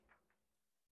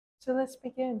So let's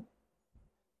begin.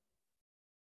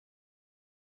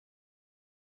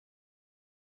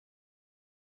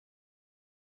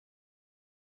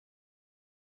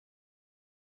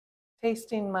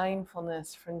 Tasting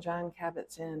Mindfulness from Jon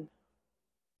Kabat-Zinn.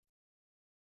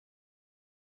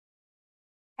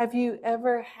 Have you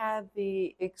ever had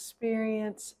the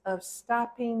experience of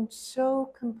stopping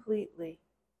so completely,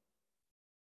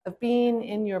 of being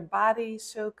in your body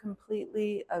so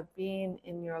completely, of being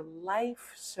in your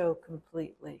life so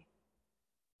completely,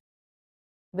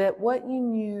 that what you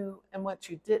knew and what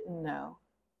you didn't know,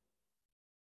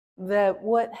 that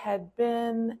what had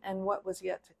been and what was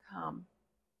yet to come,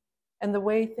 and the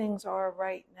way things are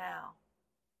right now,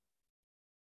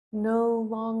 no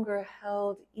longer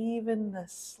held even the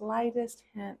slightest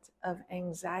hint of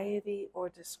anxiety or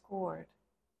discord.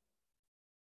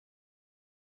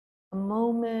 A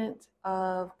moment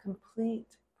of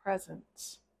complete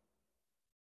presence,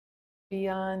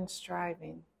 beyond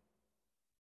striving,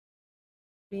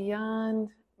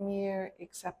 beyond mere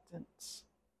acceptance,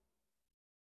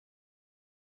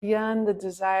 beyond the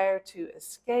desire to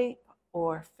escape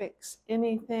or fix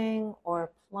anything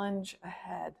or plunge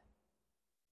ahead.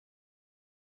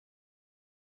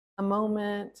 A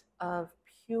moment of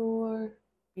pure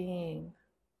being.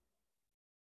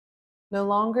 No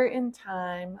longer in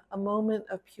time, a moment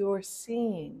of pure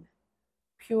seeing,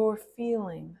 pure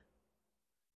feeling,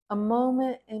 a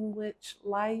moment in which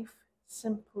life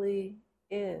simply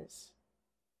is.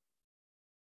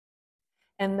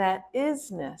 And that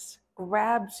isness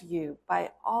grabs you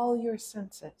by all your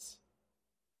senses,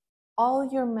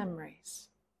 all your memories,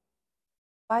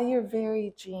 by your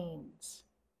very genes,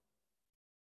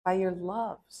 by your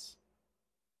loves,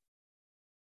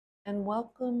 and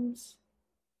welcomes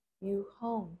you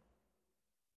home.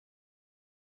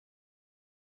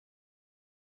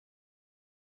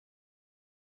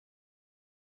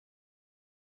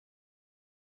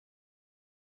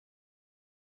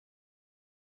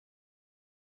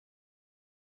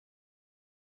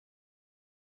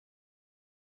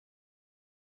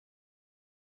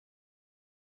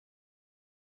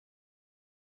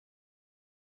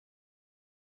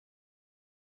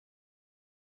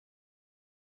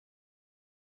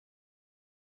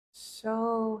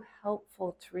 So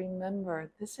helpful to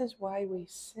remember this is why we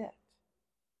sit.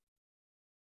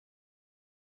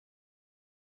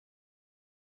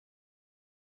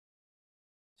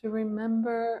 To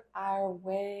remember our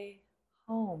way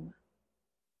home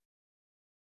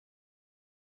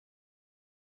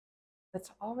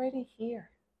that's already here.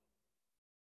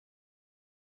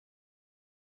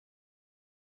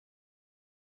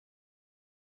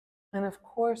 And of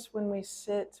course, when we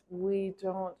sit, we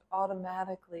don't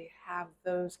automatically have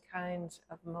those kinds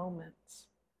of moments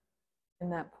in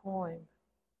that poem.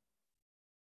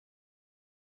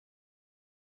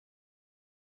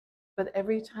 But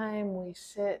every time we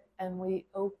sit and we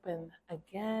open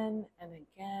again and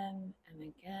again and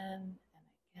again and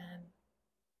again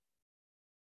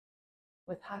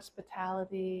with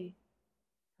hospitality,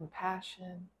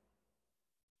 compassion,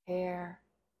 care,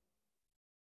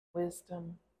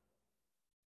 wisdom,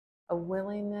 a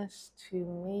willingness to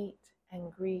meet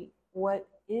and greet what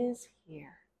is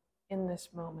here in this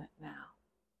moment now,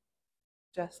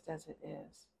 just as it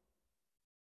is.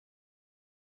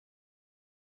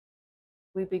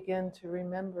 We begin to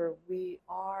remember we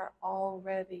are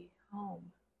already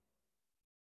home.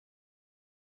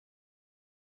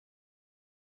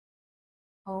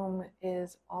 Home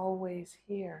is always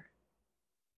here.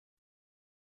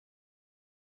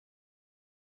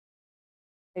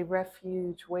 A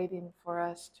refuge waiting for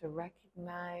us to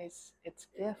recognize its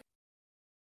gift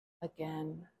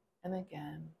again and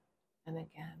again and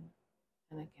again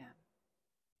and again.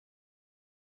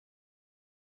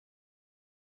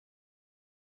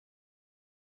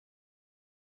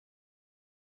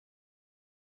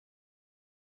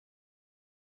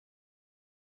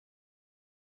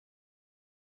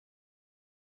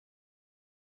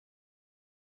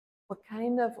 What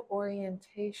kind of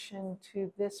orientation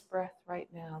to this breath right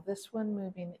now? This one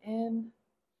moving in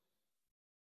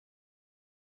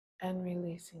and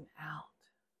releasing out.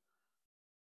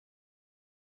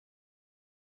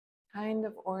 Kind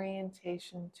of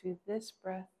orientation to this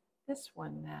breath, this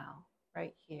one now,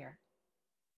 right here.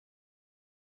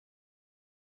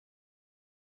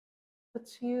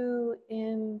 Puts you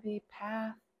in the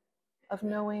path of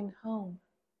knowing home.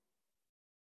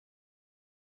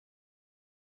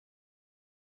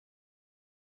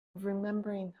 Of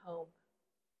remembering home.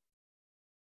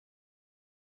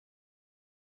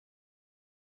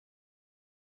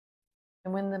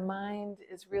 And when the mind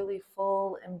is really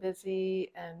full and busy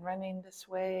and running this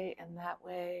way and that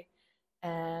way,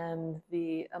 and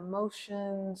the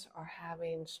emotions are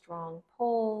having strong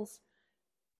pulls,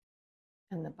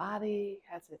 and the body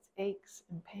has its aches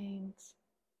and pains.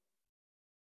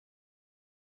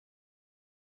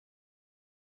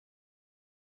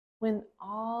 When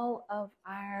all of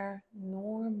our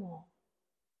normal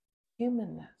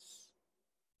humanness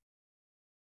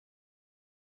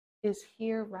is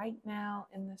here right now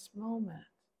in this moment,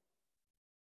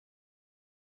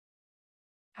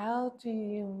 how do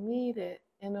you meet it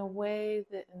in a way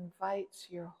that invites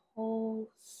your whole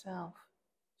self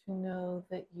to know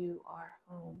that you are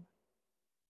home?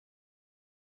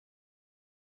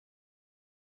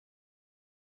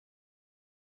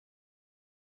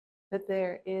 That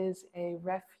there is a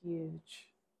refuge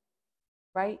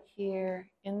right here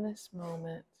in this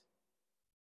moment,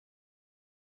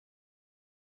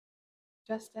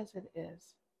 just as it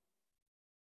is.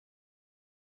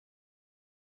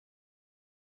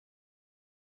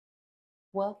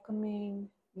 Welcoming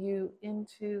you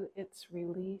into its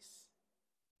release,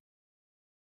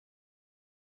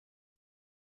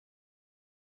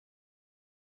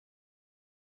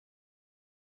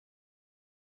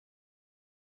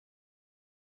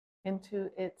 into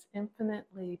its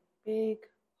infinitely big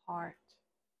heart.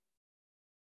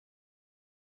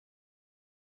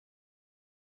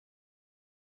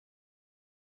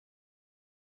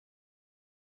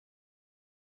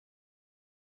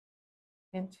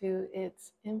 Into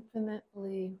its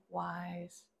infinitely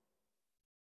wise,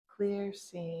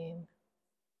 clear-seeing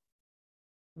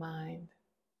mind.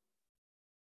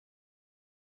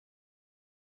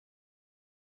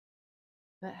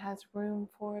 That has room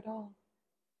for it all.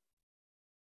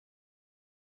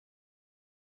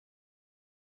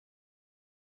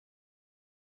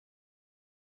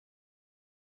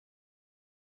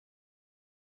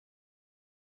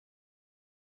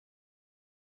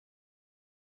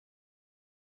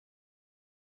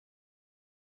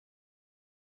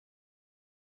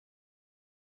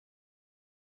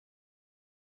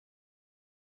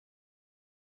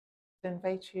 I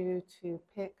invite you to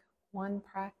pick one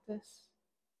practice,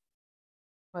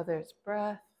 whether it's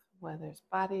breath, whether it's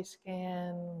body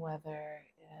scan, whether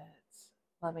it's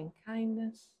loving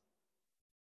kindness.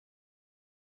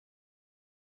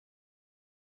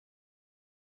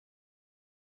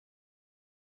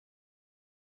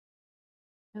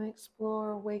 And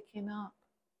explore waking up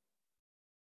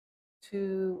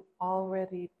to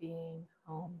already being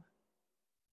home.